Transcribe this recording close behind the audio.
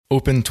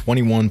Open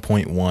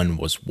 21.1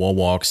 was wall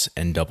walks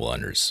and double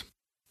unders.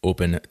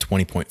 Open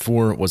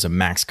 20.4 was a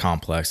max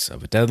complex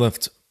of a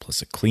deadlift,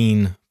 plus a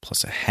clean,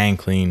 plus a hang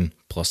clean,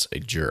 plus a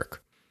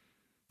jerk.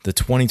 The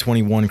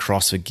 2021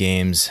 CrossFit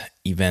Games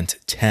Event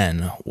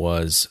 10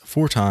 was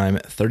 4-time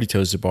 30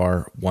 toes to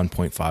bar,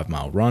 1.5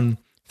 mile run,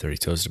 30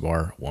 toes to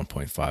bar,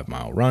 1.5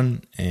 mile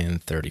run,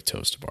 and 30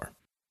 toes to bar.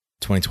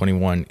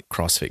 2021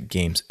 CrossFit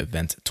Games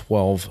Event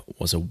 12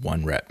 was a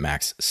 1 rep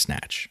max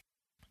snatch.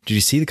 Did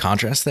you see the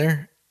contrast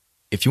there?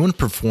 If you want to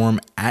perform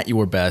at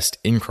your best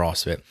in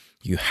CrossFit,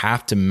 you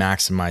have to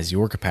maximize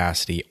your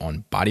capacity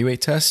on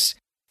bodyweight tests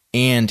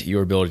and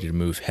your ability to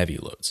move heavy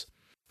loads.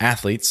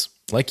 Athletes,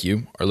 like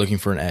you, are looking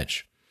for an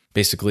edge.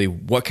 Basically,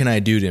 what can I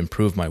do to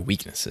improve my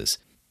weaknesses?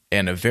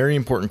 And a very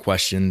important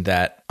question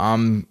that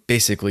I'm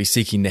basically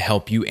seeking to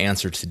help you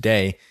answer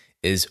today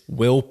is,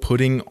 will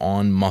putting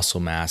on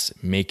muscle mass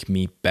make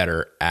me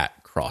better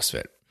at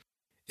CrossFit?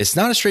 It's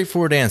not a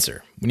straightforward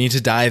answer. We need to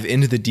dive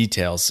into the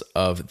details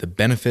of the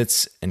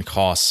benefits and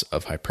costs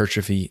of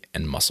hypertrophy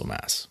and muscle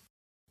mass.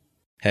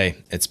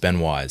 Hey, it's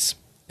Ben Wise,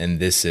 and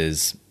this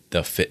is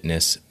The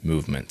Fitness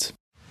Movement.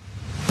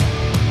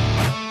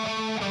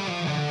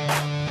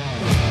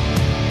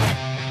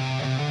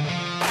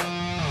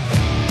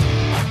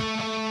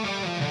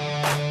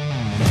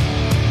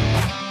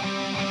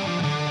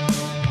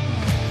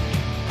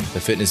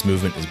 The Fitness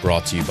Movement is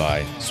brought to you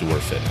by Zor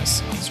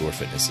Fitness. Zor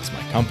Fitness is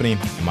my company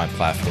and my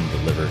platform to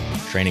deliver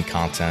training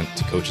content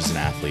to coaches and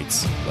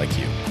athletes like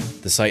you.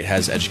 The site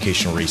has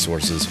educational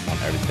resources on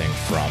everything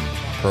from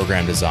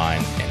program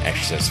design and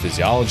exercise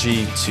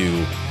physiology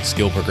to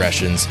skill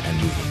progressions and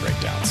movement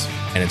breakdowns.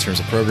 And in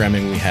terms of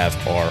programming, we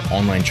have our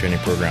online training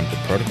program, The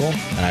Protocol,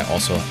 and I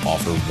also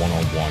offer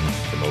one-on-one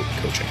remote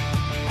coaching.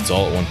 It's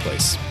all at one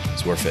place,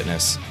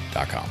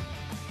 zorfitness.com.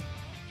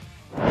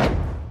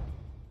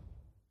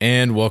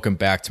 And welcome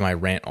back to my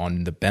rant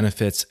on the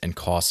benefits and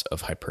costs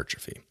of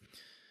hypertrophy.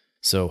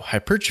 So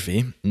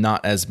hypertrophy,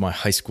 not as my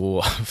high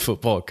school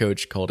football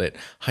coach called it,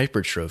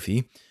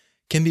 hypertrophy,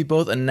 can be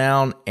both a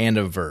noun and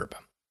a verb.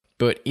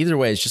 But either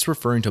way, it's just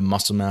referring to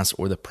muscle mass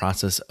or the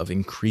process of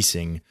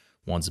increasing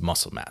one's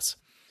muscle mass.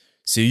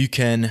 So you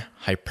can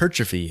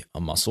hypertrophy a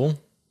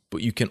muscle,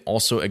 but you can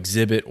also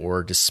exhibit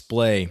or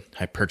display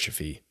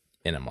hypertrophy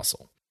in a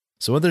muscle.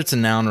 So whether it's a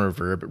noun or a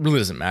verb, it really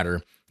doesn't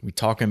matter. We're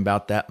talking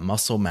about that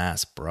muscle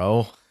mass,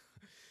 bro.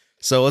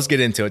 So let's get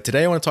into it.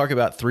 Today I want to talk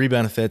about 3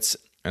 benefits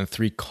and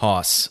 3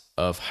 costs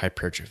of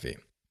hypertrophy.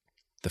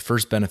 The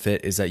first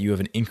benefit is that you have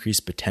an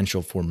increased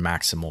potential for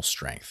maximal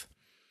strength.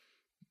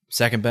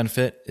 Second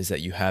benefit is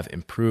that you have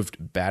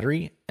improved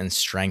battery and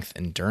strength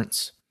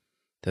endurance.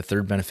 The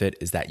third benefit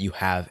is that you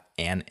have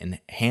an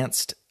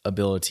enhanced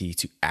ability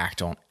to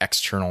act on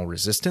external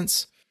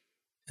resistance.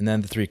 And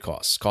then the 3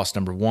 costs. Cost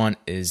number 1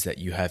 is that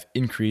you have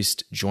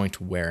increased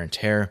joint wear and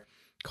tear.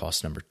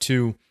 Cost number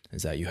 2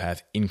 is that you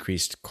have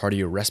increased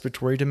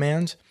cardiorespiratory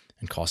demand.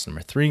 And cost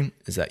number 3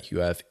 is that you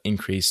have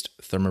increased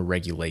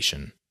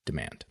thermoregulation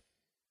demand.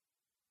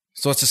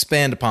 So let's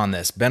expand upon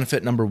this.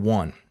 Benefit number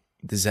 1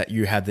 is that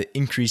you have the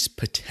increased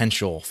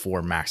potential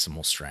for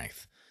maximal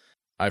strength.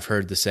 I've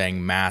heard the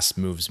saying mass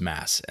moves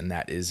mass, and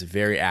that is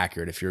very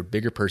accurate. If you're a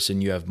bigger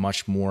person, you have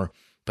much more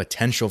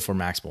potential for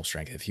maximal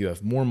strength. If you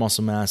have more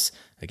muscle mass,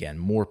 again,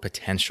 more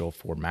potential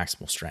for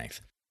maximal strength.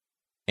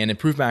 And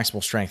improved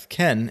maximal strength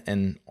can,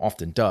 and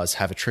often does,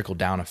 have a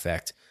trickle-down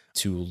effect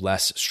to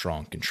less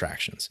strong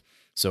contractions.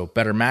 So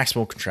better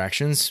maximal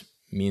contractions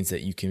means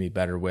that you can be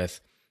better with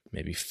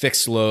maybe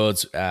fixed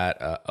loads at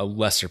a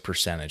lesser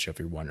percentage of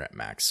your 1 rep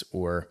max,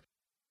 or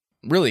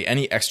really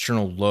any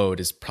external load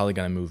is probably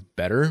going to move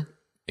better.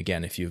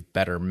 Again, if you have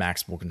better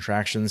maximal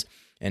contractions,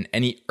 and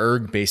any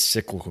erg-based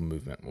cyclical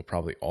movement will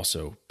probably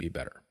also be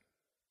better.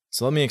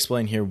 So let me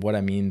explain here what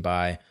I mean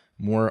by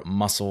more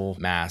muscle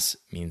mass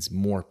means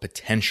more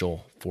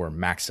potential for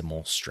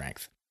maximal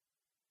strength.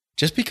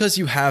 Just because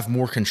you have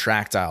more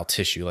contractile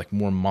tissue, like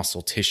more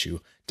muscle tissue,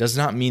 does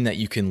not mean that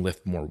you can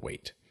lift more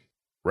weight,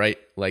 right?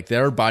 Like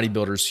there are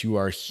bodybuilders who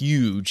are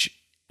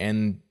huge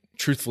and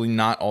truthfully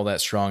not all that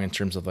strong in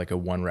terms of like a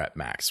 1 rep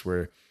max,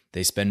 where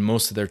they spend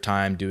most of their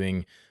time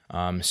doing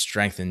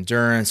strength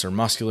endurance or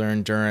muscular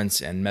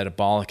endurance and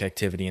metabolic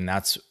activity, and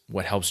that's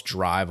what helps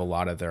drive a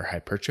lot of their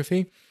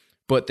hypertrophy,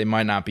 but they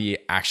might not be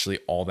actually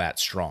all that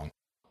strong.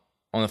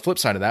 On the flip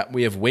side of that,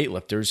 we have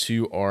weightlifters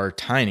who are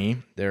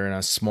tiny, they're in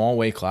a small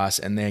weight class,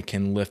 and they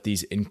can lift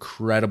these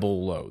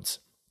incredible loads.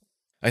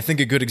 I think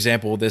a good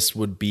example of this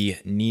would be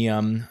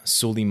Niam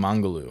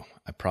Sulimangalu.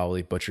 I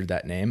probably butchered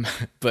that name,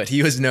 but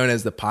he was known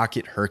as the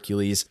Pocket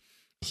Hercules.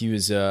 He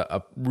was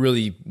a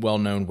really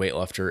well-known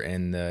weightlifter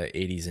in the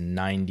 80s and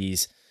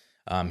 90s.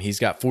 He's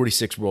got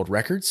 46 world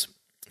records.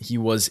 He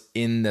was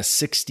in the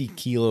 60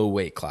 kilo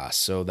weight class,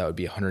 so that would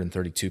be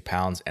 132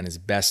 pounds, and his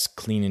best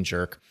clean and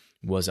jerk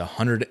was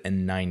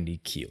 190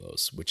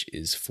 kilos, which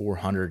is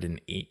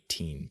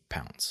 418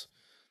 pounds.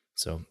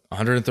 So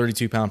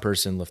 132 pound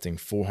person lifting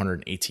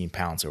 418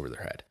 pounds over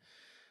their head.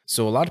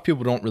 So a lot of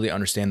people don't really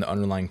understand the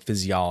underlying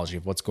physiology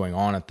of what's going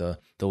on at the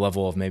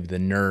level of maybe the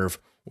nerve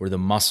or the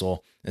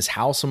muscle is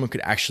how someone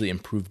could actually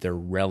improve their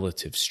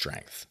relative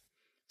strength.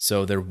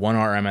 So their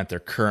 1RM at their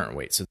current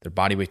weight, so their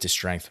body weight to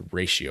strength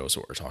ratio is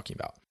what we're talking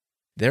about.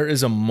 There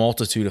is a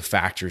multitude of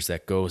factors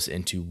that goes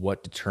into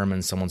what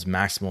determines someone's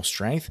maximal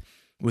strength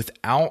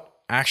without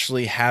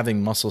actually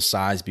having muscle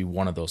size be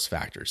one of those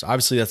factors.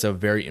 Obviously, that's a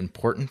very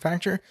important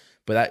factor,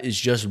 but that is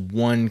just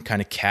one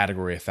kind of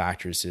category of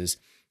factors, is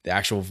the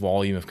actual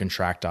volume of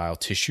contractile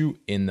tissue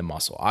in the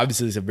muscle.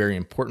 Obviously, it's a very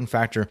important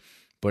factor,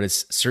 but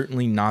it's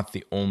certainly not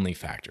the only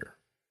factor.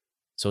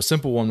 So a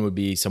simple one would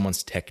be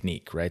someone's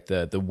technique, right?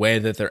 The way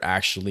that they're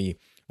actually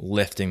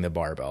lifting the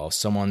barbell. If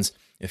someone's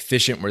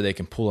efficient where they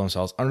can pull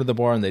themselves under the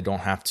bar and they don't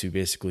have to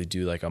basically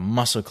do like a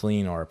muscle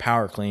clean or a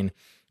power clean,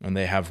 and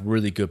they have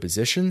really good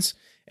positions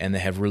and they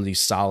have really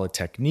solid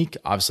technique,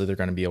 obviously they're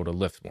going to be able to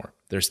lift more.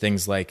 There's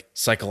things like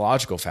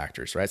psychological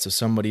factors, right? So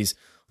somebody's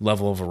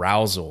level of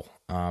arousal,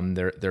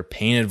 their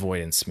pain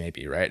avoidance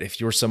maybe, right? If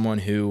you're someone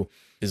who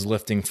is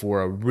lifting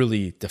for a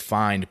really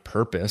defined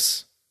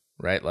purpose,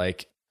 right?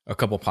 Like a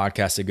couple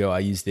podcasts ago, I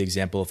used the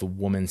example of a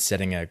woman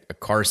setting a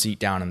car seat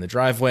down in the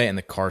driveway and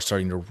the car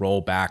starting to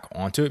roll back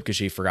onto it because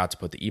she forgot to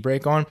put the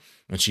e-brake on,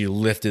 and she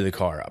lifted the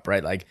car up,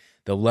 right? Like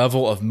the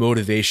level of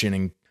motivation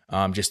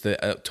and just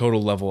the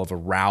total level of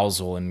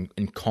arousal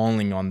and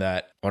calling on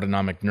that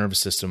autonomic nervous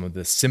system of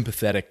the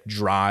sympathetic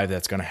drive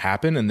that's going to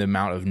happen, and the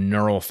amount of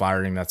neural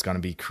firing that's going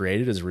to be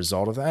created as a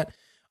result of that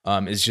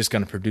is just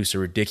going to produce a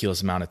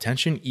ridiculous amount of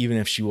tension, even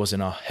if she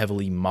wasn't a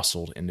heavily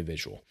muscled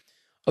individual.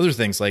 Other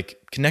things like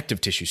connective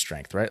tissue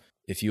strength, right?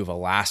 If you have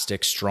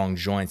elastic, strong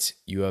joints,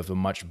 you have a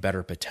much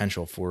better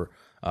potential for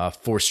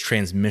force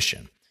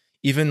transmission.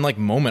 Even like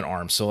moment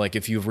arms. So like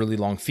if you have really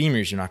long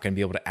femurs, you're not going to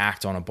be able to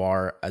act on a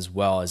bar as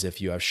well as if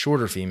you have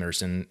shorter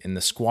femurs in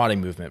the squatting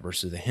movement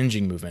versus the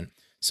hinging movement.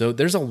 So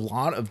there's a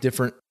lot of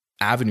different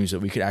avenues that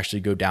we could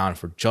actually go down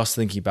if we're just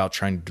thinking about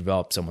trying to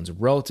develop someone's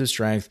relative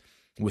strength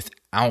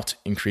without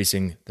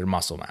increasing their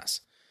muscle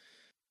mass.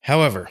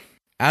 However,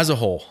 as a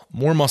whole,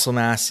 more muscle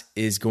mass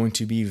is going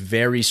to be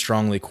very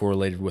strongly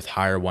correlated with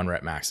higher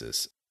 1-rep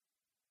maxes.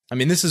 I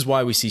mean, this is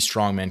why we see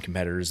strongman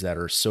competitors that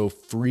are so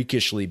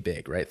freakishly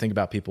big, right? Think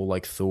about people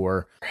like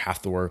Thor,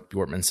 Hathor,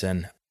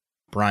 Bjorkmanson,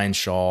 Brian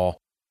Shaw,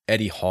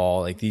 Eddie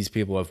Hall. Like these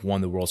people have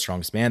won the world's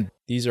strongest man.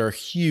 These are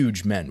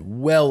huge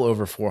men, well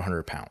over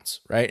 400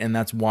 pounds, right? And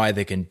that's why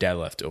they can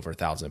deadlift over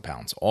 1,000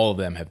 pounds. All of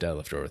them have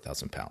deadlifted over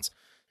 1,000 pounds.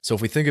 So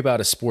if we think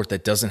about a sport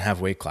that doesn't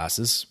have weight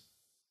classes,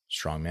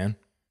 strongman,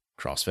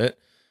 CrossFit,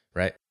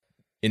 right?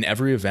 In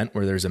every event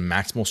where there's a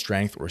maximal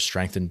strength or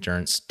strength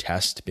endurance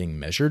test being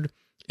measured,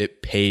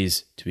 it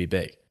pays to be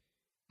big.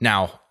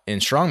 Now, in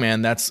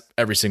strongman, that's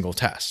every single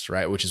test,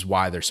 right? Which is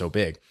why they're so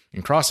big.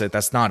 In CrossFit,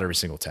 that's not every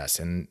single test.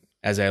 And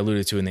as I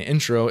alluded to in the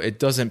intro, it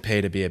doesn't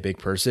pay to be a big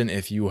person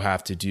if you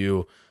have to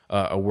do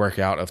a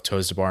workout of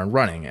toes to bar and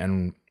running.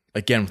 And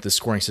again, with the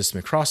scoring system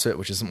in CrossFit,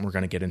 which is something we're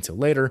going to get into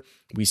later,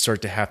 we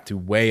start to have to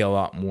weigh a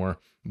lot more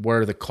what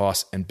are the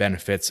costs and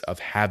benefits of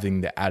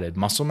having the added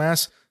muscle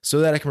mass so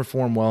that I can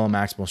perform well in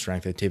maximal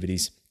strength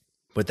activities,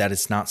 but that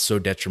it's not so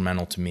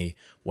detrimental to me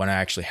when I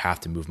actually have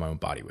to move my own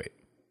body weight.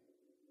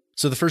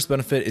 So the first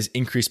benefit is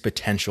increased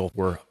potential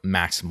for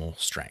maximal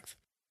strength.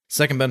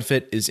 Second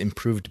benefit is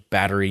improved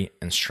battery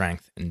and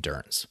strength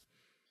endurance.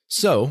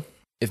 So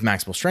if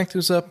maximal strength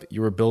goes up,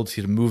 your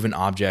ability to move an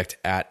object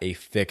at a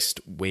fixed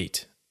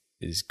weight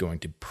is going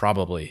to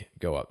probably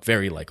go up,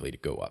 very likely to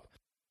go up.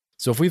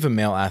 So if we have a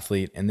male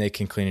athlete and they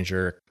can clean and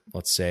jerk,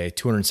 let's say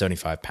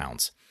 275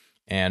 pounds,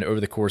 and over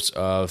the course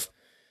of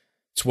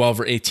 12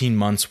 or 18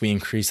 months, we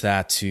increase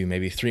that to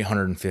maybe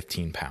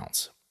 315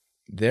 pounds.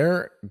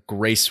 Their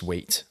grace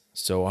weight,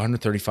 so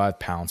 135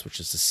 pounds, which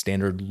is the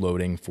standard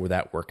loading for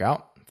that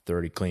workout,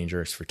 30 clean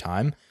jerks for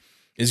time,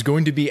 is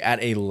going to be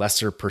at a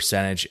lesser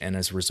percentage and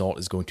as a result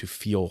is going to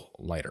feel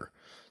lighter.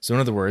 So in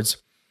other words,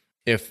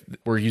 if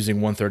we're using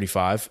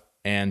 135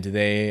 and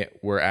they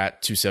were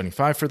at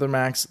 275 for their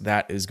max,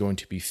 that is going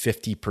to be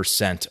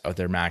 50% of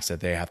their max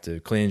that they have to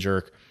clean and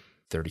jerk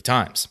 30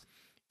 times.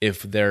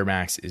 If their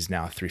max is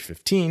now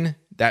 315,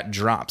 that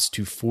drops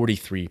to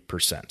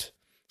 43%.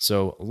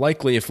 So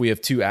likely if we have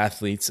two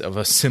athletes of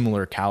a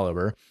similar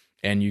caliber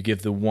and you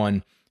give the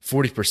one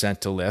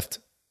 40% to lift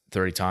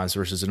 30 times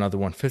versus another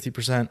one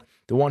 50%,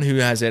 the one who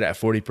has it at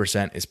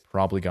 40% is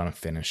probably going to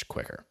finish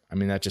quicker. I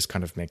mean, that just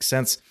kind of makes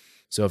sense.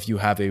 So if you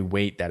have a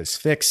weight that is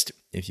fixed,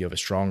 if you have a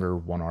stronger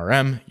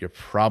 1RM, you're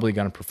probably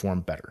going to perform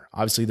better.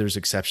 Obviously, there's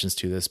exceptions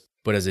to this,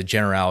 but as a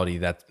generality,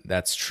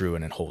 that's true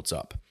and it holds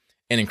up.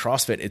 And in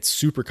CrossFit, it's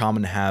super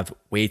common to have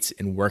weights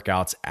and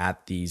workouts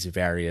at these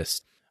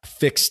various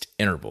fixed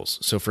intervals.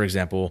 So for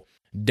example,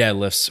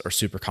 deadlifts are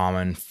super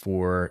common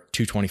for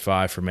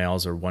 225 for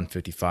males or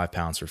 155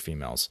 pounds for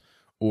females.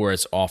 Or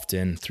it's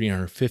often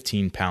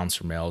 315 pounds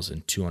for males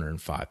and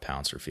 205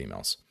 pounds for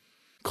females.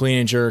 Clean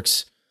and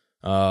jerks,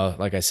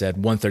 like I said,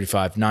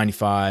 135,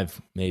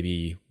 95,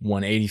 maybe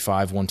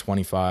 185,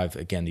 125.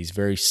 Again, these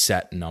very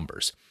set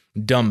numbers.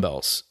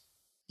 Dumbbells.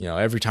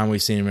 Every time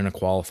we've seen them in a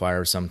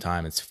qualifier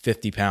sometime, it's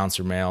 50 pounds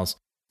for males,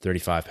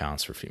 35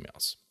 pounds for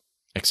females,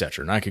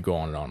 etc. And I could go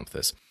on and on with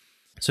this.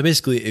 So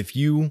basically, if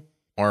you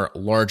are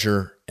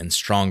larger and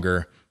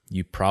stronger,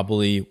 you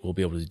probably will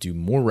be able to do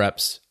more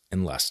reps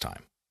in less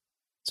time.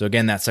 So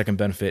again, that second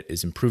benefit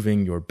is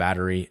improving your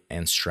battery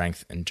and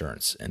strength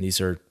endurance. And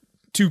these are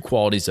two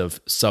qualities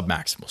of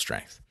submaximal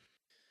strength.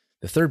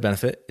 The third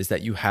benefit is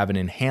that you have an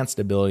enhanced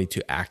ability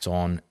to act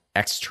on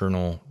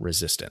external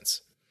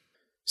resistance.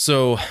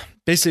 So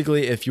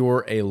basically, if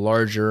you're a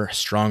larger,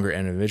 stronger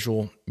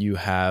individual, you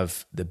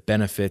have the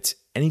benefit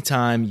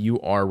anytime you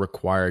are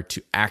required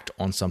to act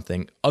on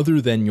something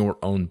other than your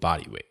own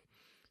body weight.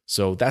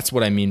 So that's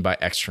what I mean by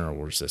external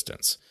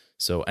resistance.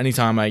 So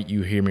anytime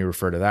you hear me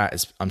refer to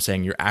that, I'm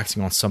saying you're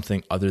acting on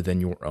something other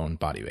than your own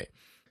body weight.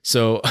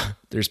 So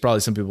there's probably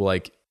some people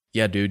like,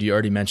 yeah, dude, you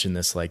already mentioned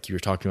this. Like you were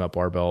talking about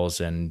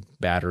barbells and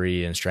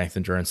battery and strength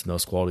endurance and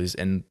those qualities.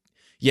 And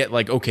yet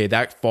like, okay,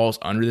 that falls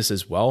under this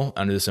as well,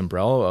 under this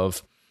umbrella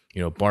of,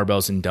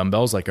 barbells and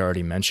dumbbells, like I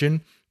already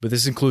mentioned, but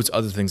this includes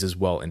other things as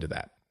well into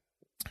that.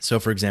 So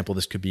for example,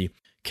 this could be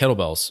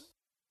kettlebells,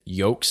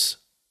 yokes,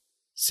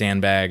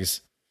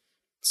 sandbags,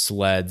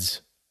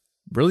 sleds,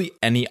 really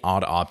any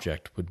odd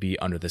object would be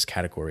under this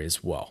category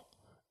as well.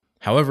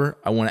 However,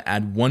 I want to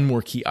add one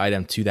more key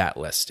item to that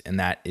list, and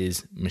that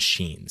is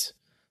machines.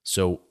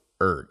 So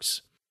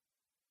ergs.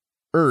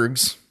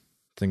 Ergs,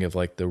 think of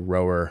like the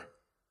rower,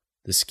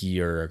 the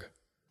ski erg,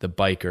 the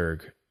bike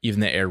erg, even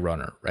the air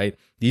runner, right?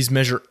 These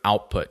measure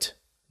output,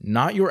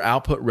 not your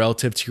output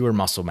relative to your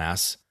muscle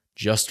mass,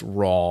 just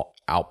raw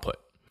output.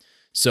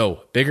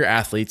 So bigger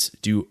athletes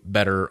do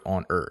better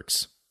on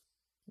ergs.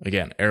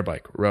 Again, air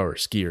bike, rower,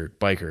 ski erg,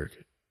 bike erg,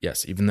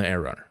 yes, even the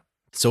air runner.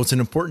 So it's an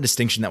important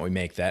distinction that we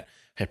make that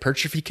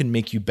hypertrophy can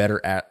make you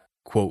better at,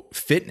 quote,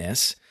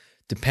 fitness,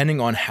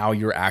 depending on how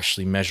you're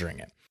actually measuring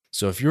it.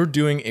 So if you're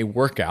doing a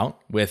workout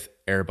with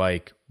air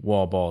bike,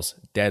 wall balls,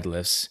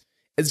 deadlifts,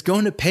 it's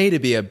going to pay to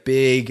be a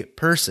big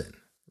person,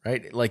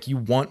 right? Like you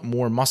want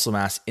more muscle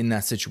mass in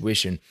that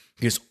situation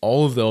because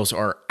all of those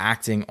are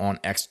acting on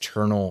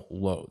external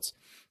loads.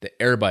 The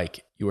air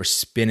bike, you are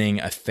spinning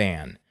a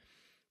fan.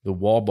 The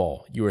wall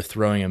ball, you are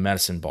throwing a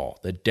medicine ball.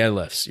 The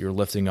deadlifts, you're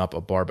lifting up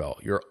a barbell.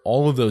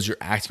 All of those, you're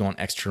acting on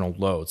external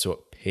load, so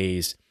it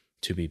pays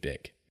to be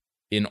big.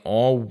 In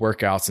all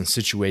workouts and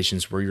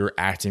situations where you're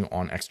acting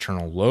on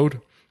external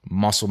load,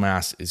 muscle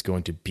mass is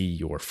going to be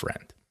your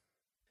friend.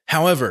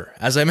 However,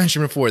 as I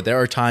mentioned before,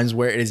 there are times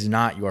where it is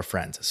not your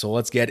friend. So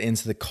let's get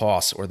into the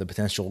costs or the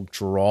potential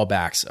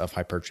drawbacks of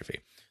hypertrophy.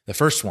 The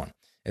first one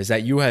is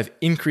that you have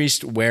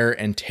increased wear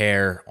and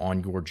tear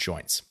on your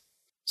joints.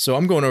 So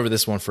I'm going over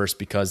this one first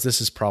because this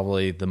is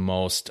probably the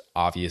most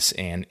obvious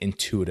and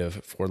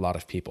intuitive for a lot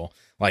of people.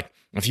 Like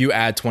if you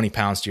add 20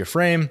 pounds to your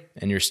frame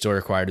and you're still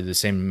required to do the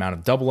same amount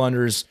of double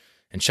unders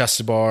and chest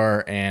to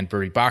bar and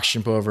burpee box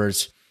jump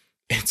overs,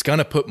 it's going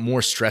to put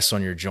more stress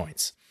on your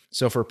joints.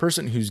 So for a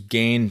person who's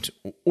gained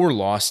or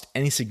lost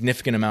any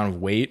significant amount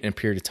of weight in a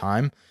period of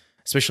time,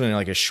 especially in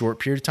like a short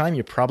period of time,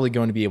 you're probably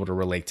going to be able to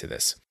relate to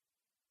this.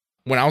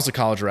 When I was a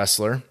college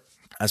wrestler,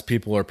 as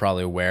people are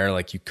probably aware,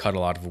 like you cut a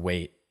lot of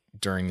weight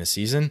during the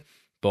season,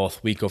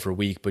 both week over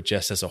week, but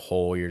just as a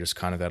whole, you're just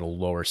kind of at a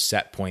lower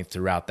set point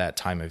throughout that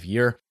time of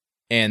year.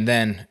 And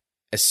then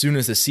as soon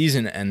as the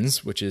season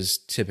ends, which is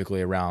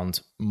typically around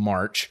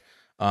March,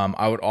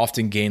 I would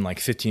often gain like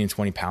 15 to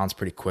 20 pounds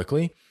pretty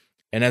quickly.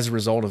 And as a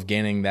result of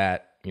gaining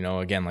that,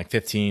 again, like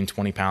 15,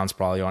 20 pounds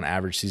probably on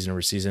average season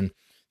over season,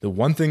 the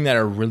one thing that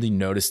I really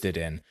noticed it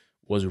in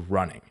was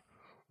running.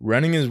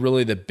 Running is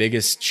really the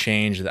biggest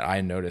change that I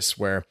noticed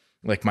where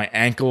like my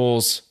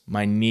ankles,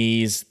 my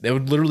knees, they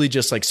would literally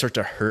just like start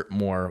to hurt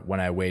more when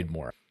I weighed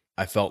more.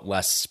 I felt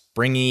less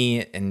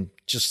springy and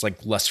just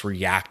like less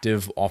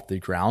reactive off the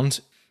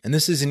ground. And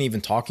this isn't even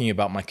talking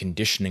about my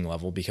conditioning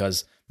level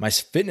because my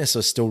fitness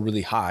was still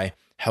really high.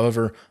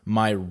 However,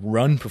 my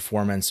run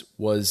performance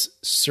was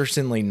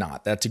certainly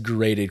not. That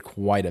degraded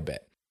quite a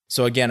bit.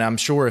 So again, I'm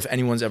sure if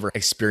anyone's ever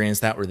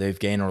experienced that where they've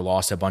gained or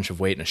lost a bunch of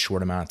weight in a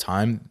short amount of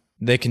time,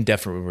 they can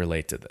definitely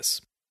relate to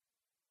this.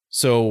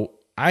 So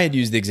I had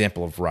used the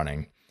example of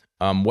running.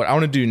 What I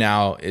want to do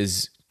now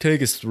is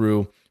take us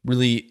through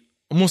really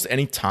almost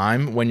any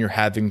time when you're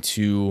having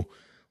to,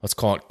 let's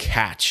call it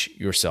catch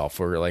yourself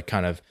or like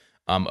kind of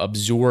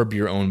absorb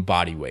your own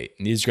body weight.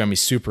 And these are going to be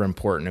super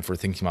important if we're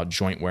thinking about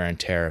joint wear and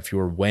tear, if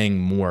you're weighing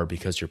more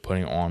because you're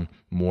putting on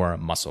more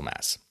muscle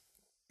mass.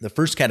 The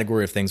first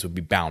category of things would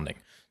be bounding.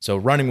 So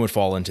running would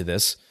fall into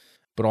this,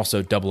 but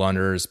also double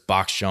unders,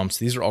 box jumps.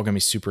 These are all going to be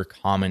super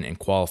common in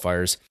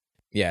qualifiers.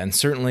 Yeah, and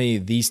certainly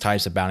these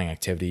types of bounding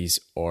activities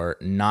are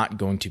not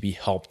going to be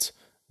helped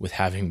with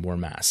having more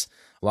mass.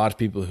 A lot of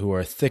people who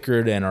are thicker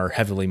and are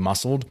heavily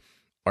muscled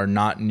are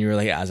not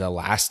nearly as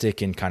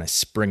elastic and kind of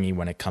springy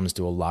when it comes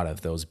to a lot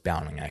of those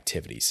bounding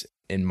activities,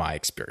 in my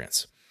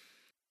experience.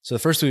 So the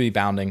first would be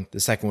bounding.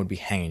 The second would be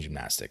hanging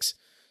gymnastics.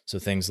 So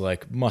things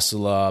like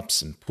muscle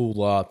ups and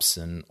pull ups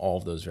and all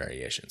of those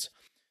variations.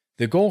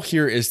 The goal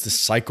here is to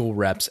cycle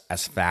reps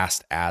as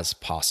fast as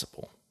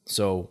possible.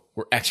 So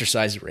we're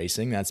exercise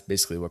racing. That's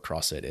basically what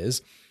CrossFit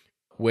is,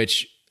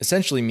 which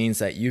essentially means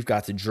that you've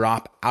got to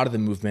drop out of the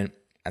movement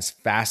as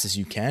fast as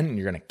you can, and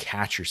you're going to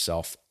catch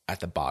yourself at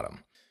the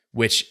bottom,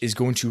 which is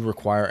going to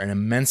require an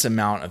immense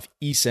amount of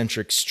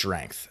eccentric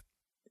strength.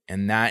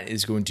 And that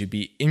is going to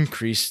be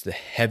increased the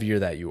heavier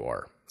that you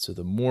are. So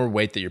the more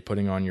weight that you're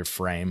putting on your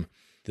frame,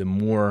 the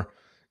more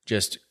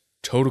just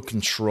total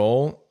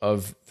control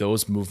of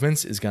those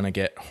movements is going to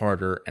get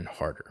harder and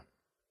harder.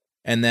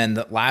 And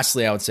then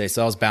lastly, I would say,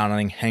 so that was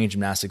bounding, hanging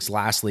gymnastics.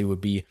 Lastly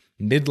would be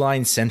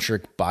midline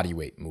centric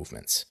bodyweight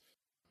movements,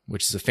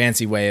 which is a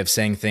fancy way of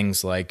saying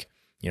things like,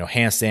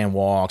 handstand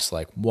walks,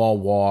 like wall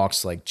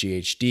walks, like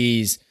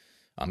GHDs,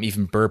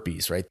 even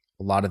burpees, right?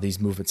 A lot of these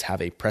movements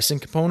have a pressing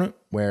component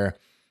where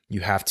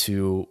you have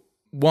to,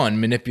 one,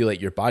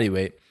 manipulate your body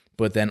weight,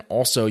 but then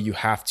also you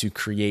have to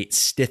create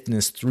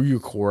stiffness through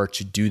your core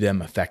to do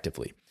them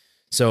effectively.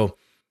 So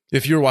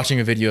if you're watching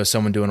a video of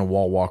someone doing a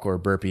wall walk or a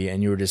burpee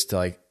and you were just to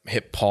like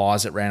hit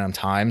pause at random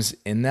times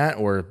in that,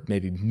 or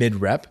maybe mid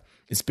rep,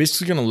 it's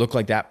basically going to look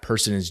like that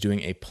person is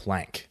doing a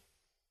plank.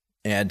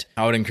 And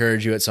I would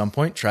encourage you at some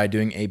point, try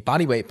doing a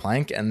bodyweight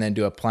plank and then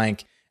do a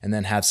plank and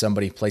then have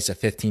somebody place a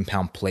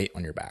 15-pound plate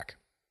on your back,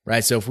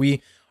 right? So if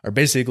we are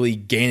basically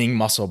gaining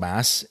muscle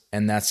mass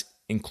and that's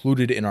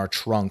included in our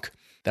trunk,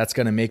 that's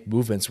going to make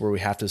movements where we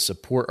have to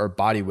support our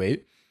body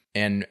weight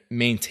and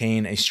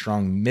maintain a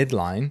strong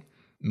midline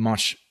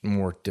much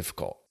more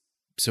difficult.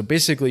 So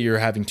basically you're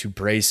having to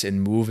brace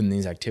and move in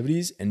these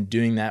activities, and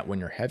doing that when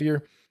you're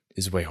heavier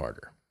is way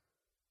harder.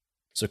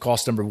 So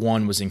cost number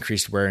one was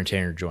increased wear and tear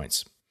in your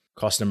joints.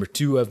 Cost number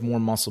two of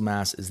more muscle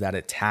mass is that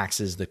it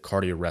taxes the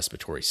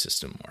cardiorespiratory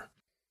system more.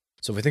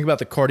 So if we think about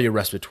the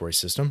cardiorespiratory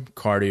system,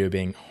 cardio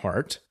being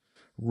heart,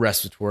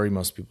 respiratory,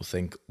 most people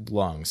think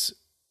lungs.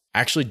 I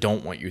actually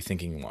don't want you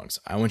thinking lungs.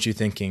 I want you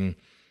thinking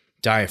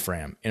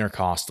diaphragm,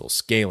 intercostal,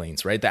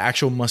 scalenes, right? The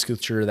actual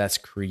musculature that's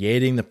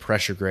creating the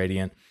pressure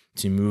gradient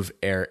to move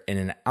air in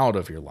and out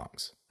of your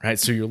lungs, right?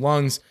 So your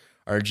lungs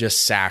are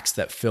just sacs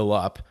that fill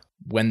up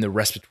when the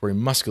respiratory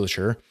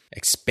musculature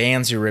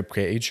expands your rib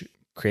cage,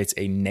 creates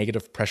a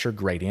negative pressure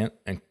gradient,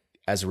 and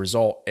as a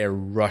result, air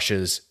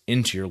rushes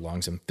into your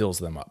lungs and fills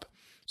them up.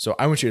 So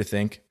I want you to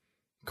think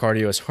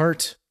cardio as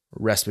heart,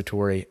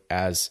 respiratory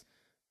as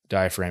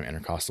diaphragm,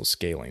 intercostal,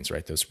 scalenes,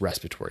 right? Those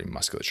respiratory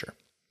musculature.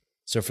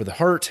 So for the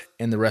heart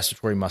and the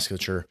respiratory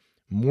musculature,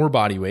 more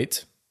body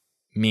weight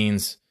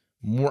means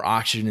more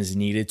oxygen is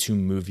needed to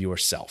move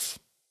yourself,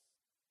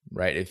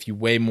 right? If you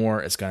weigh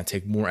more, it's going to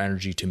take more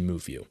energy to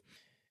move you.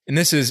 And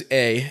this is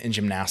in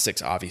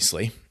gymnastics,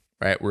 obviously,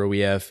 right? Where we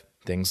have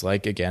things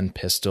like, again,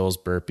 pistols,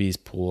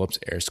 burpees, pull-ups,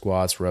 air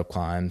squats, rope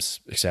climbs,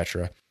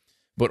 etc.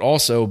 But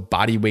also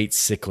body weight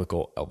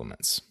cyclical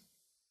elements.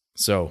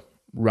 So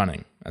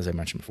running, as I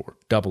mentioned before,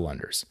 double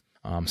unders,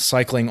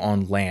 cycling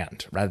on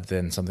land rather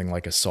than something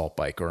like a salt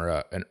bike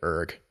or an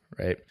erg,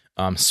 right?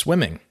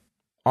 Swimming,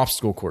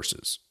 obstacle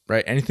courses,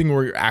 right? Anything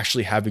where you're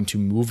actually having to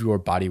move your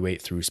body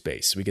weight through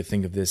space. We could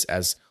think of this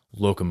as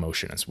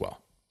locomotion as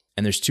well.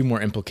 And there's two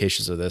more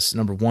implications of this.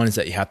 Number one is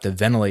that you have to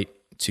ventilate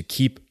to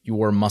keep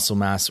your muscle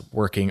mass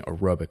working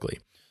aerobically.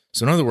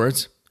 So in other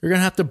words, you're going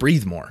to have to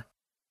breathe more.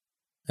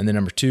 And then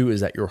number two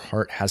is that your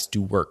heart has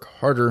to work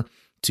harder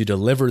to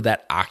deliver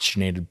that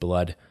oxygenated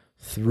blood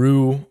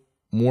through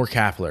more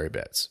capillary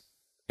beds.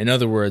 In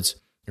other words,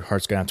 your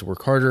heart's going to have to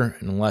work harder,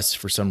 and unless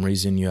for some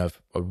reason you have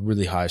a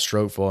really high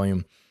stroke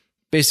volume,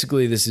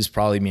 basically this is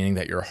probably meaning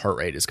that your heart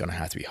rate is going to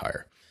have to be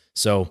higher.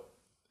 So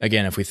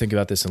again, if we think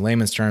about this in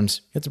layman's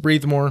terms, you have to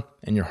breathe more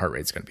and your heart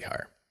rate is going to be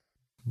higher.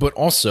 But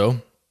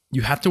also,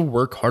 you have to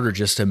work harder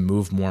just to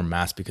move more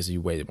mass because you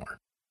weigh more.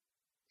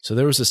 So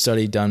there was a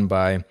study done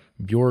by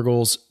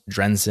Bjorgels,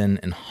 Drensen,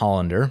 and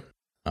Hollander.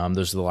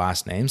 Those are the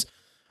last names.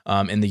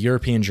 In the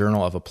European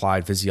Journal of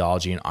Applied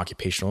Physiology and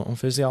Occupational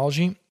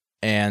Physiology.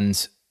 And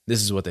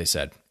this is what they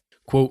said.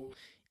 Quote,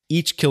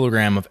 each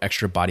kilogram of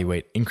extra body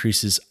weight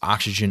increases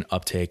oxygen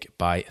uptake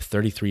by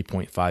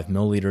 33.5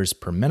 milliliters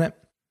per minute,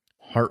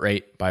 heart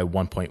rate by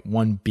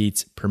 1.1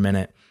 beats per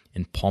minute,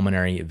 and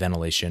pulmonary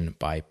ventilation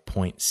by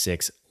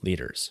 0.6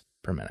 liters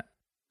per minute,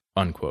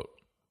 unquote.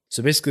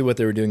 So basically what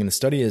they were doing in the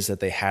study is that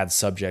they had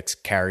subjects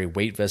carry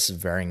weight vests of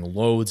varying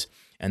loads,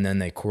 and then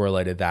they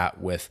correlated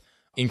that with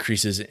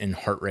increases in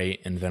heart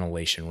rate and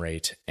ventilation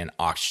rate and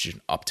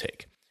oxygen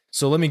uptake.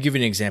 So let me give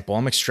you an example.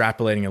 I'm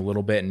extrapolating a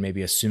little bit and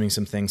maybe assuming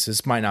some things.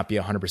 This might not be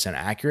 100%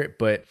 accurate,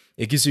 but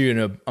it gives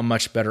you a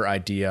much better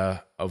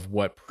idea of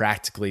what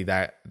practically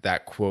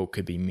that quote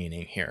could be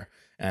meaning here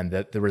and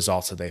the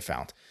results that they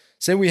found.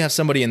 Say we have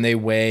somebody and they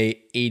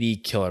weigh 80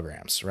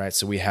 kilograms, right?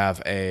 So we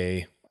have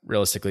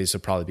realistically, this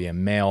would probably be a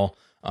male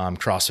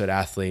CrossFit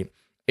athlete.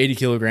 80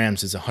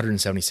 kilograms is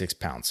 176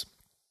 pounds.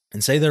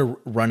 And say they're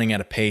running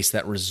at a pace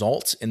that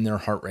results in their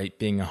heart rate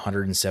being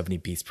 170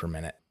 beats per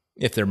minute,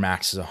 if their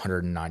max is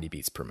 190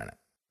 beats per minute,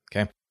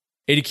 okay?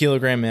 80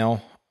 kilogram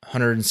male,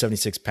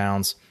 176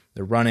 pounds.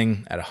 They're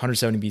running at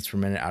 170 beats per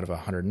minute out of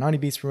 190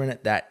 beats per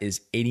minute. That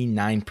is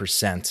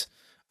 89%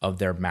 of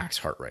their max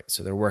heart rate.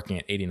 So they're working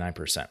at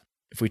 89%.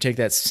 If we take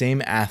that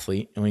same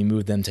athlete and we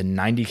move them to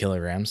 90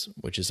 kilograms,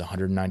 which is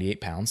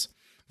 198 pounds,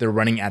 they're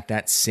running at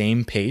that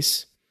same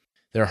pace.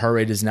 Their heart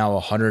rate is now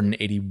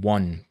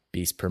 181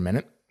 beats per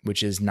minute,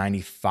 which is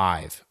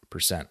 95%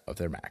 of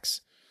their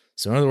max.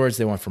 So in other words,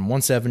 they went from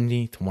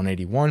 170 to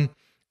 181,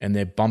 and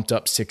they bumped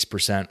up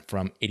 6%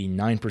 from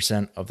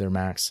 89% of their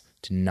max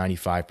to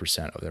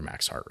 95% of their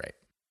max heart rate.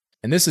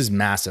 And this is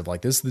massive.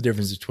 Like, this is the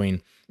difference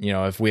between,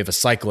 if we have a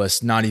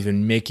cyclist not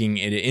even making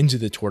it into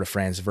the Tour de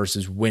France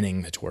versus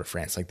winning the Tour de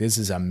France. Like, this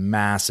is a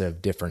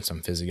massive difference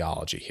in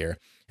physiology here.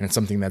 And it's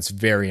something that's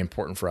very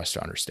important for us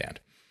to understand.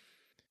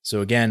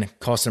 So again,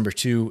 cost number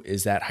 2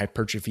 is that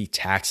hypertrophy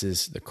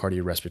taxes the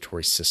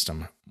cardiorespiratory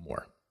system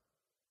more.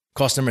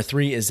 Cost number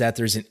 3 is that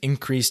there's an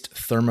increased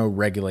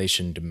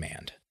thermoregulation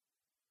demand.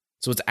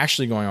 So what's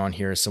actually going on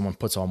here is someone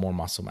puts on more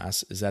muscle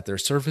mass is that their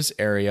surface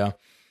area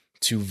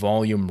to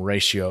volume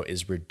ratio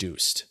is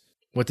reduced.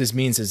 What this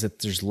means is that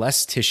there's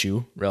less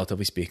tissue,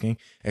 relatively speaking,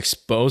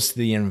 exposed to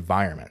the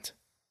environment,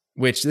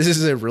 which this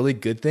is a really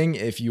good thing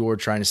if you're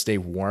trying to stay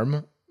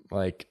warm,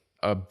 like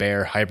a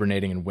bear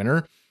hibernating in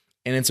winter.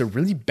 And it's a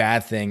really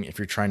bad thing if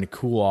you're trying to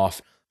cool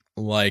off,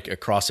 like a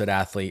CrossFit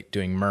athlete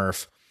doing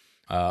Murph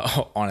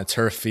on a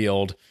turf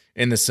field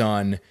in the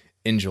sun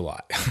in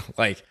July.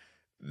 Like,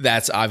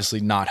 that's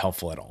obviously not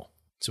helpful at all.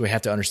 So we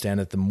have to understand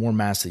that the more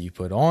mass that you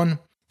put on,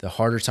 the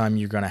harder time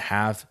you're going to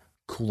have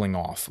cooling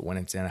off when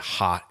it's in a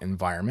hot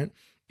environment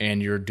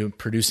and you're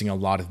producing a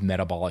lot of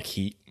metabolic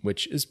heat,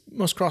 which is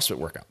most CrossFit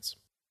workouts.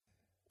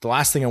 The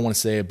last thing I want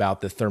to say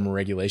about the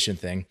thermoregulation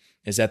thing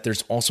is that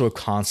there's also a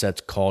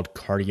concept called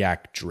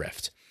cardiac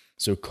drift.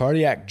 So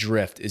cardiac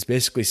drift is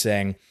basically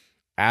saying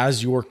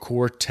as your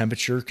core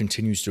temperature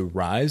continues to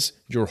rise,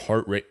 your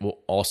heart rate will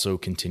also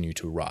continue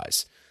to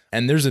rise.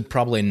 And there's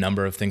probably a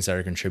number of things that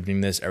are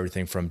contributing to this,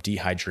 everything from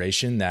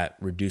dehydration that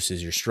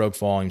reduces your stroke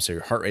volume, so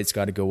your heart rate's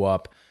got to go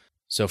up.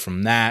 So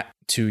from that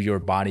to your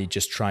body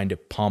just trying to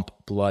pump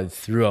blood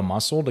through a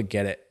muscle to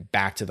get it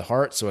back to the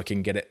heart so it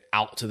can get it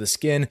out to the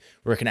skin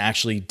where it can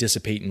actually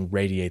dissipate and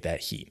radiate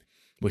that heat,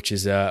 which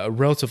is a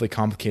relatively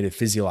complicated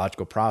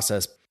physiological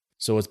process.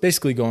 So what's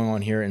basically going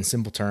on here in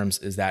simple terms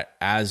is that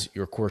as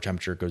your core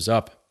temperature goes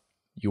up,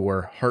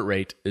 your heart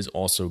rate is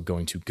also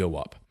going to go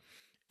up.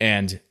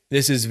 And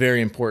this is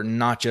very important,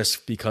 not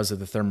just because of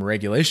the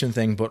thermoregulation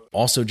thing, but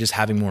also just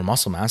having more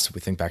muscle mass. If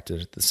we think back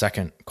to the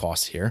second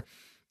cost here,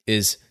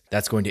 is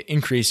that's going to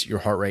increase your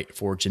heart rate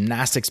for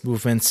gymnastics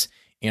movements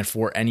and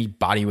for any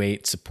body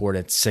weight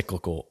supported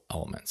cyclical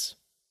elements.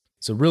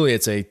 So really,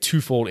 it's a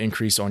twofold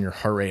increase on your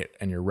heart rate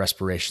and your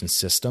respiration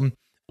system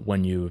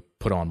when you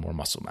put on more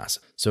muscle mass.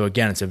 So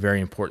again, it's a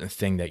very important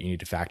thing that you need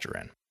to factor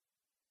in.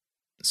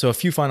 So a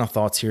few final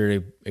thoughts here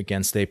to,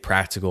 again, stay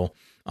practical.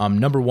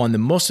 Number one, the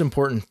most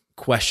important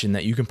question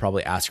that you can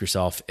probably ask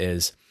yourself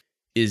is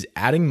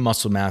adding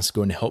muscle mass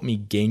going to help me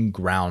gain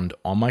ground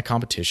on my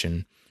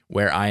competition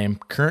where I am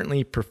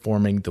currently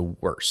performing the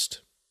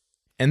worst?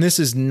 And this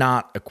is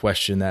not a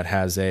question that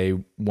has a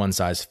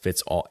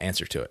one-size-fits-all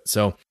answer to it.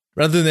 So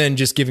rather than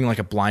just giving like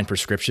a blind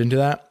prescription to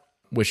that,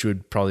 which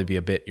would probably be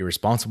a bit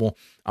irresponsible,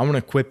 I want to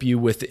equip you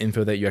with the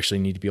info that you actually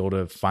need to be able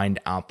to find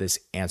out this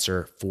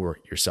answer for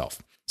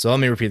yourself. So let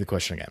me repeat the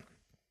question again.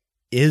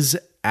 Is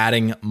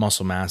adding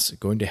muscle mass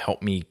going to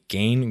help me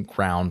gain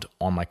ground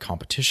on my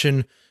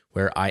competition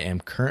where I am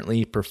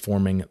currently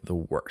performing the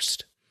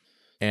worst?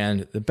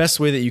 And the best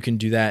way that you can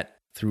do that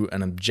through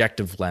an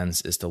objective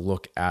lens is to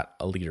look at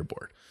a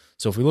leaderboard.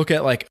 So if we look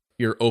at like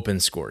your open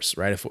scores,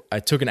 right? If I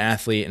took an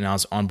athlete and I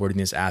was onboarding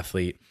this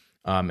athlete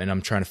and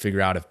I'm trying to figure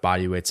out if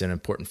body weight's an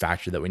important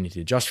factor that we need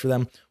to adjust for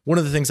them, one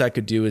of the things I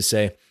could do is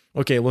say,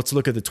 okay, let's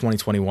look at the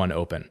 2021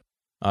 open.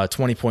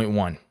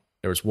 20.1,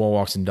 there was wall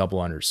walks and double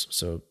unders.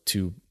 So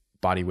 2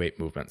 body weight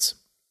movements.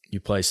 You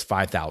place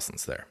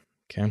 5,000s there.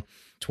 Okay.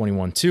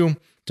 21.2,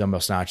 dumbbell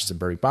snatches and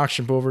burpee box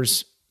jump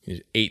overs,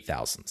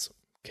 8,000s.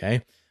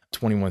 Okay.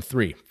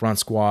 21.3, front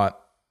squat,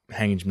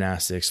 hanging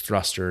gymnastics,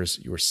 thrusters,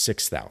 you were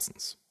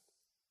 6,000s.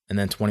 And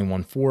then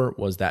 21.4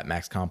 was that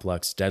max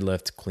complex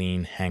deadlift,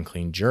 clean, hang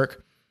clean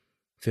jerk,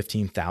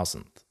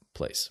 15,000th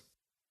place.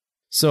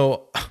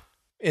 So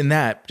in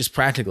that, just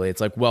practically,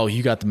 it's like, well,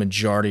 you got the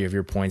majority of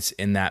your points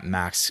in that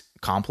max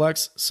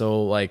complex.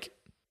 So like,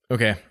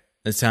 okay,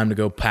 it's time to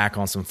go pack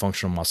on some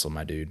functional muscle,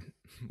 my dude.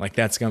 Like,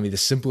 that's going to be the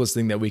simplest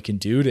thing that we can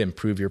do to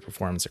improve your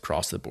performance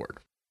across the board.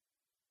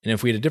 And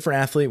if we had a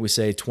different athlete, we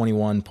say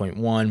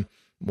 21.1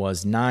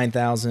 was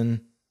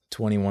 9,000,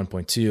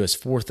 21.2 is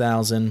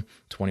 4,000,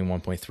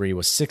 21.3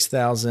 was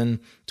 6,000,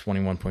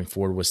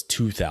 21.4 was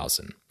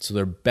 2,000. So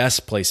their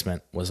best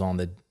placement was on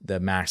the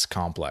max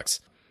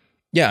complex.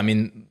 Yeah, I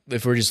mean,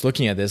 if we're just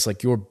looking at this,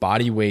 like your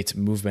body weight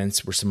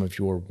movements were some of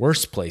your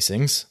worst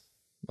placings,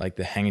 like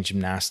the hanging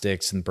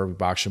gymnastics and burpee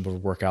box jump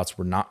workouts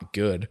were not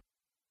good.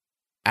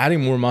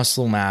 Adding more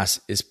muscle mass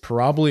is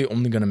probably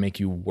only going to make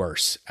you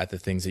worse at the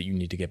things that you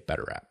need to get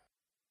better at.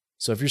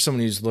 So if you're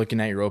someone who's looking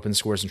at your open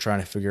scores and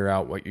trying to figure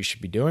out what you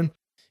should be doing,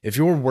 if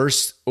your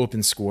worst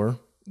open score,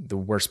 the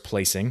worst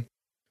placing,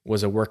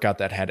 was a workout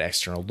that had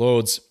external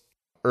loads,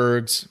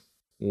 ergs,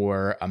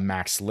 or a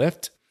max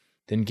lift,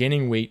 then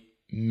gaining weight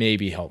may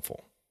be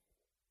helpful.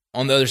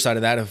 On the other side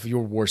of that, if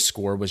your worst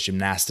score was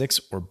gymnastics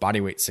or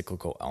bodyweight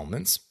cyclical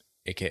elements,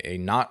 aka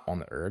not on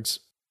the ergs,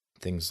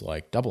 things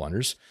like double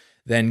unders,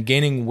 then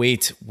gaining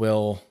weight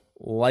will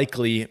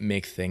likely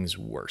make things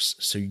worse.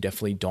 So you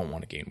definitely don't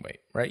want to gain weight,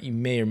 right? You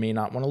may or may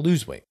not want to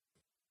lose weight.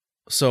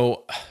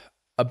 So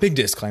a big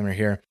disclaimer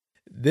here.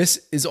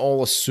 This is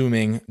all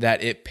assuming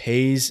that it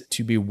pays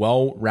to be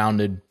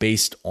well-rounded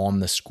based on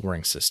the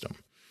scoring system.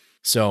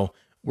 So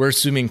we're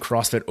assuming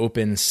CrossFit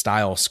Open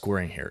style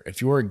scoring here.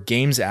 If you're a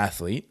games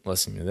athlete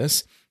listening to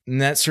this, then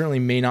that certainly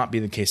may not be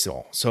the case at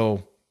all.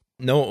 So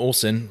Noah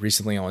Olson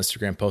recently on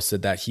Instagram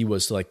posted that he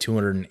was like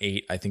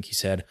 208, I think he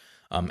said,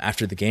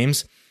 after the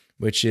games,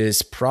 which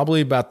is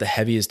probably about the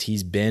heaviest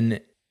he's been.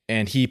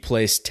 And he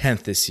placed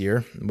 10th this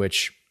year,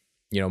 which,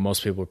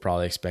 most people were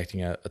probably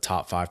expecting a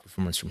top 5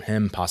 performance from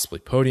him, possibly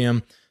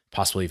podium,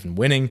 possibly even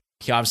winning.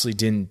 He obviously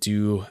didn't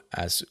do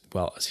as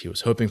well as he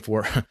was hoping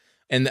for.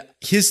 And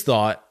his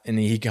thought, and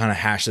he kind of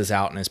hashed this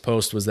out in his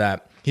post, was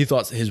that he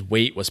thought his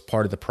weight was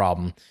part of the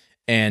problem.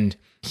 And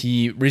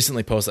he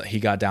recently posted that he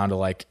got down to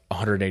like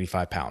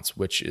 185 pounds,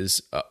 which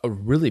is a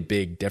really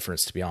big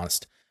difference, to be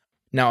honest.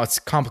 Now, it's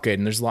complicated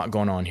and there's a lot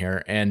going on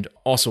here. And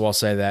also, I'll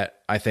say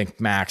that I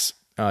think Max,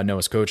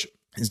 Noah's coach,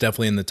 is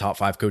definitely in the top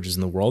 5 coaches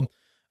in the world.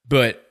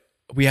 But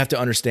we have to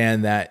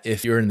understand that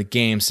if you're in the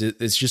games,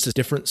 it's just a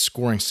different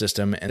scoring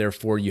system, and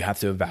therefore you have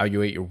to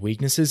evaluate your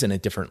weaknesses in a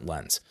different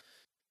lens.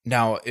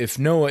 Now, if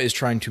Noah is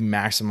trying to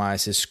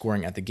maximize his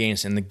scoring at the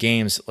games, and the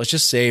games, let's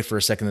just say for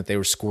a second that they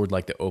were scored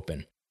like the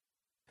Open,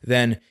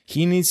 then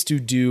he needs to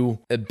do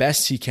the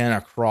best he can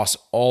across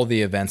all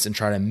the events and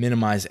try to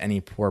minimize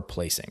any poor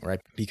placing,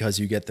 right? Because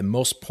you get the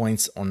most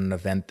points on an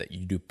event that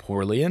you do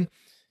poorly in.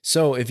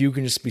 So if you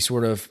can just be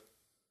sort of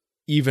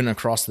even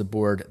across the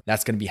board,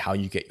 that's going to be how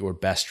you get your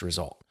best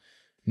result.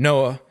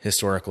 Noah,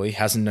 historically,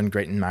 hasn't done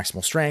great in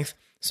maximal strength,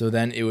 so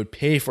then it would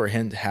pay for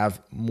him to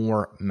have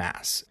more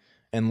mass.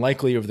 And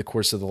likely over the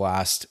course of the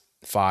last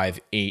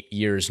 5-8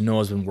 years,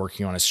 Noah's been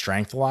working on his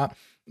strength a lot,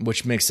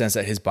 which makes sense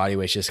that his body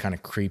weight just kind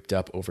of creeped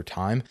up over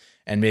time.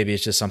 And maybe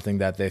it's just something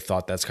that they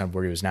thought that's kind of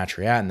where he was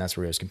naturally at and that's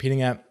where he was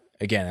competing at.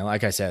 Again,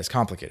 like I said, it's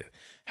complicated.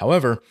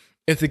 However,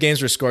 if the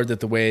games were scored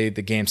the way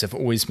the games have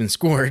always been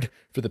scored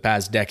for the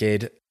past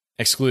decade,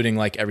 excluding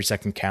like every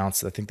second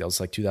counts, I think that was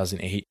like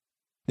 2008,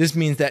 this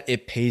means that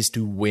it pays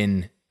to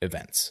win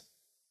events,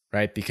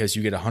 right? Because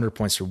you get 100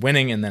 points for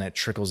winning and then it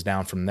trickles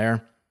down from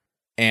there.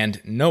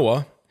 And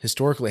Noah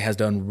historically has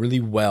done really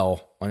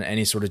well on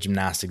any sort of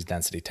gymnastics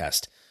density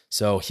test.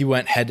 So he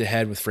went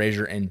head-to-head with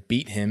Fraser and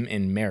beat him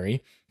in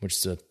Mary, which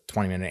is a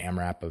 20-minute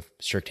AMRAP of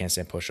strict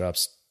handstand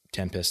push-ups,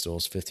 10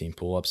 pistols, 15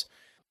 pull-ups.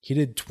 He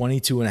did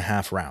 22 and a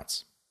half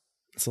rounds.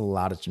 That's a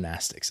lot of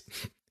gymnastics.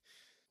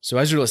 So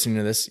as you're listening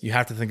to this, you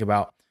have to think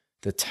about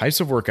the types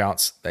of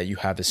workouts that you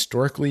have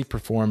historically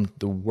performed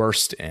the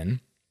worst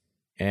in,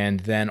 and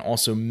then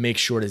also make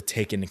sure to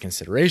take into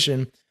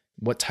consideration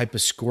what type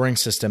of scoring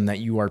system that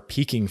you are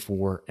peaking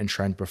for and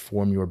trying to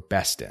perform your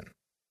best in.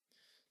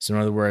 So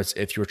in other words,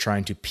 if you're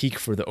trying to peak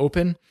for the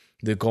Open,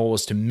 the goal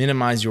is to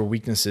minimize your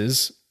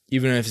weaknesses,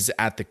 even if it's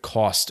at the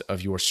cost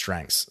of your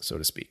strengths, so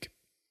to speak.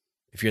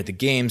 If you're at the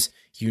games,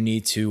 you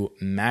need to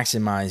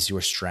maximize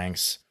your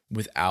strengths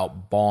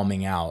without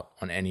bombing out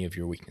on any of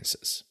your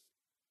weaknesses.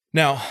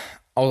 Now,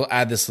 I'll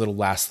add this little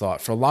last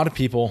thought. For a lot of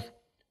people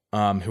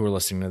who are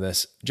listening to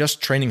this,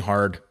 just training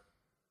hard,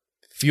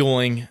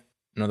 fueling,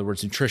 in other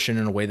words, nutrition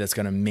in a way that's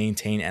going to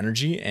maintain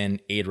energy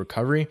and aid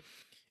recovery,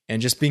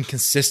 and just being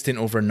consistent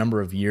over a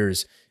number of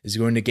years is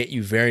going to get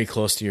you very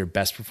close to your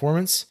best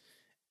performance.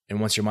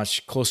 And once you're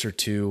much closer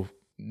to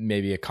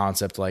maybe a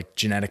concept like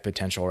genetic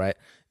potential, right,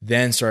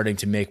 then starting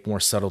to make more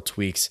subtle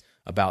tweaks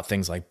about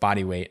things like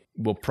body weight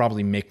will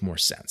probably make more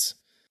sense.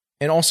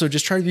 And also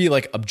just try to be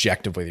like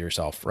objective with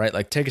yourself, right?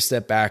 Like take a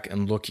step back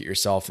and look at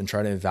yourself and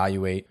try to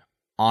evaluate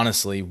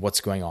honestly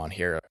what's going on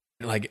here.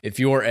 Like if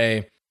you're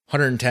a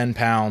 110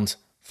 pound,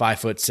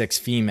 5'6"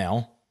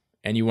 female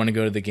and you want to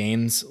go to the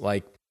games,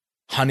 like,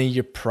 honey,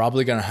 you're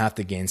probably going to have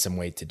to gain some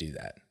weight to do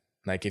that.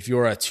 Like if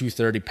you're a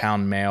 230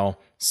 pound male,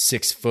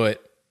 6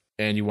 foot,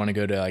 and you want to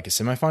go to like a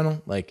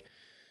semifinal, like,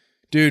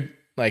 dude,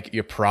 like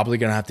you're probably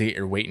going to have to get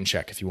your weight in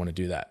check if you want to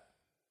do that.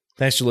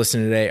 Thanks for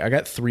listening today. I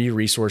got 3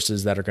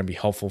 resources that are going to be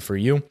helpful for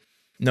you.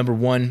 Number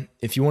 1,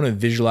 if you want to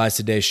visualize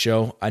today's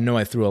show, I know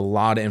I threw a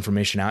lot of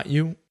information at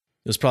you. It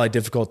was probably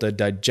difficult to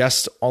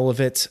digest all of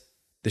it.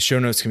 The show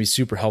notes can be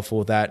super helpful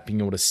with that.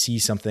 Being able to see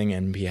something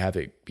and have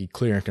it be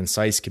clear and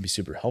concise can be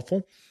super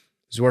helpful.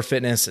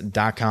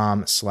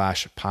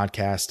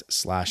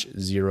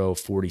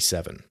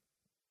 zorfitness.com/podcast/047.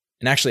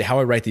 And actually how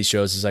I write these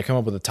shows is I come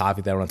up with a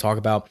topic that I want to talk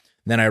about.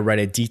 Then I write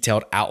a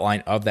detailed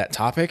outline of that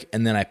topic,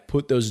 and then I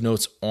put those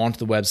notes onto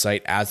the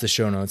website as the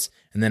show notes,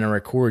 and then I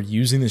record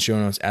using the show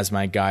notes as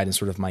my guide and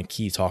sort of my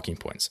key talking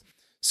points.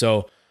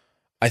 So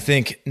I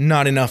think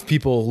not enough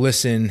people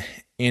listen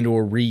and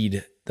or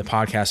read the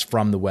podcast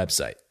from the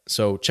website.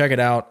 So check it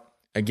out.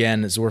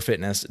 Again,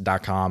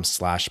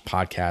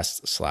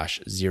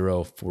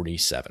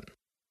 zorfitness.com/podcast/047.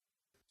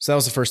 So that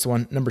was the first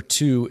one. Number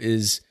 2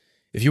 is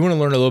if you want to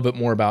learn a little bit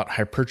more about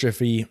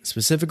hypertrophy,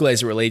 specifically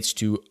as it relates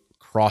to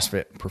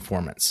CrossFit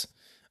performance.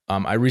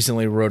 I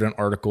recently wrote an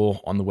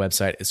article on the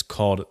website. It's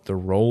called The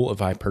Role of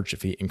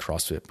Hypertrophy in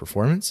CrossFit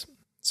Performance.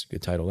 It's a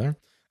good title there.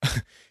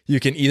 You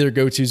can either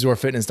go to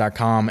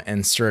zorfitness.com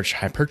and search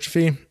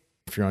hypertrophy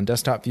if you're on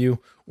desktop view,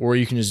 or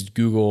you can just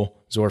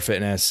Google Zor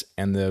Fitness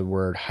and the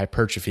word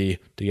hypertrophy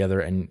together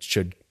and it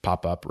should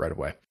pop up right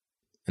away.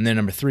 And then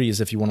number 3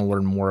 is if you want to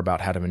learn more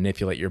about how to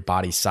manipulate your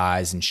body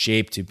size and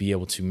shape to be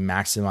able to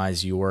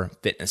maximize your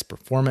fitness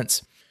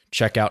performance,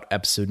 check out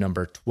episode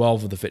number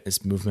 12 of the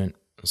fitness movement.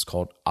 It's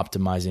called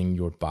Optimizing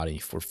Your Body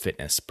for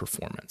Fitness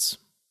Performance.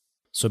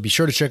 So be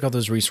sure to check out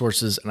those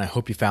resources, and I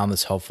hope you found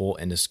this helpful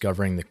in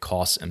discovering the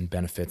costs and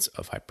benefits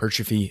of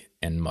hypertrophy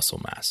and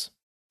muscle mass.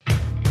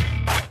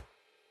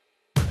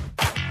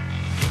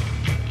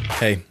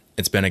 Hey,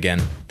 it's Ben again.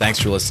 Thanks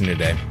for listening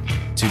today.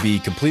 To be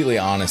completely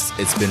honest,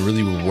 it's been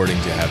really rewarding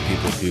to have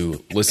people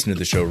who listen to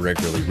the show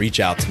regularly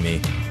reach out to me,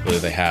 whether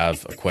they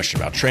have a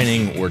question about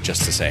training or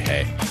just to say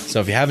hey.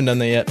 So if you haven't done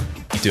that yet,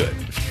 do it.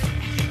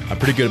 I'm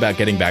pretty good about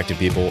getting back to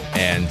people,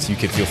 and you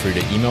can feel free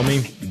to email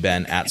me,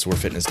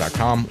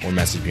 ben@zorfitness.com, or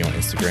message me on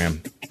Instagram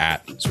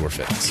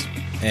 @zorfitness.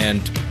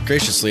 And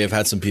graciously, I've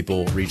had some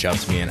people reach out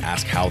to me and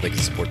ask how they can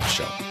support the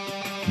show.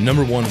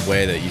 Number one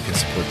way that you can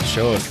support the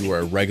show if you are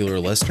a regular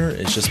listener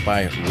is just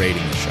by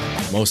rating the show.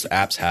 Most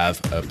apps have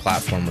a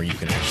platform where you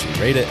can actually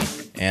rate it,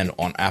 and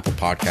on Apple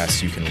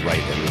Podcasts, you can write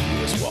a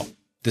review as well.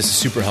 This is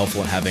super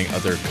helpful in having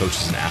other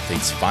coaches and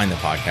athletes find the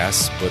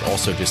podcast, but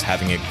also just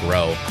having it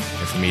grow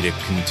and for me to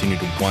continue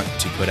to want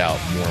to put out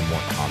more and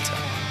more content.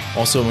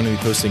 Also, I'm going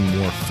to be posting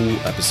more full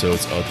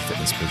episodes of the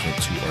Fitness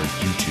Movement to our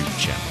YouTube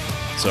channel.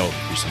 So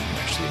if you're someone who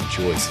actually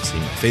enjoys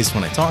seeing my face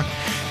when I talk,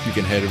 you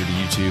can head over to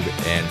YouTube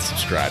and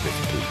subscribe if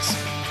you please.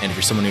 And if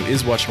you're someone who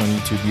is watching on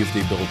YouTube, you have the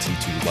ability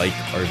to like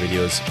our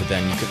videos, but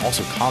then you can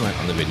also comment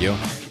on the video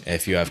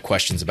if you have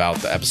questions about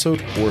the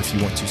episode or if you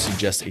want to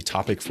suggest a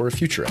topic for a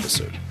future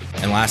episode.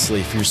 And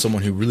lastly, if you're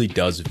someone who really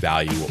does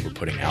value what we're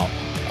putting out,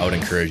 I would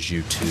encourage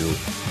you to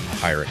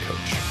hire a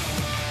coach.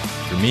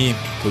 For me,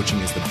 coaching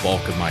is the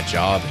bulk of my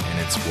job, and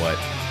it's what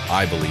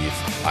I believe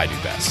I do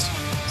best.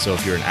 So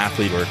if you're an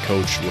athlete or a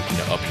coach looking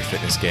to up your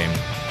fitness game,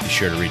 be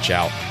sure to reach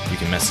out. You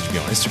can message me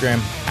on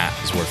Instagram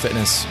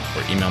 @ZorFitness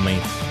or email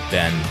me,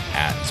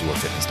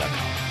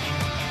 ben@zorfitness.com.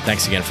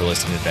 Thanks again for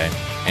listening today.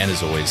 And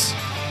as always,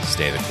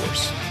 stay the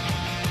course.